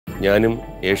ഞാനും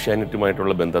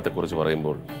ഏഷ്യാനെറ്റുമായിട്ടുള്ള ബന്ധത്തെക്കുറിച്ച്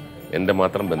പറയുമ്പോൾ എൻ്റെ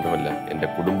മാത്രം ബന്ധമല്ല, എൻ്റെ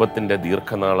കുടുംബത്തിൻ്റെ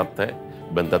ദീർഘനാളത്തെ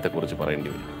ബന്ധത്തെക്കുറിച്ച് പറയേണ്ടി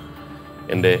വരും.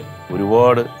 എൻ്റെ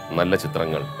ഒരുപാട് നല്ല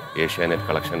ചിത്രങ്ങൾ ഏഷ്യാനെറ്റ്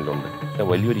കളക്ഷനിലുണ്ട്.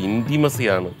 വലിയൊരു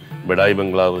ഇൻറ്റിമസിയാണ് ബഡായി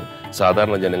ബംഗ്ലാവ്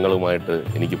സാധാരണ ജനങ്ങളുമായിട്ട്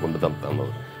എനിക്ക് കൊണ്ടു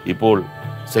തന്നത്. ഇപ്പോൾ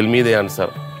സെൽമി ദ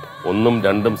ആൻസർ 1ഉം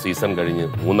 2ഉം സീസൺ കഴിഞ്ഞ്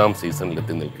 3ആം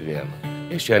സീസണിലെത്തി നിൽക്കുകയാണ്.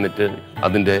 ഏഷ്യാനെറ്റ്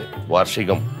അതിൻ്റെ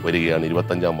വാർഷികം വരികയാണ്,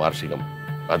 25ആം വാർഷികം.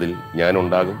 അതിൽ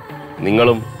ഞാനുണ്ടാകും.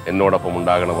 നിങ്ങളും എന്നോടൊപ്പം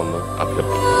ഉണ്ടാകണമെന്ന്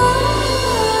അഭ്യർത്ഥിക്കുന്നു.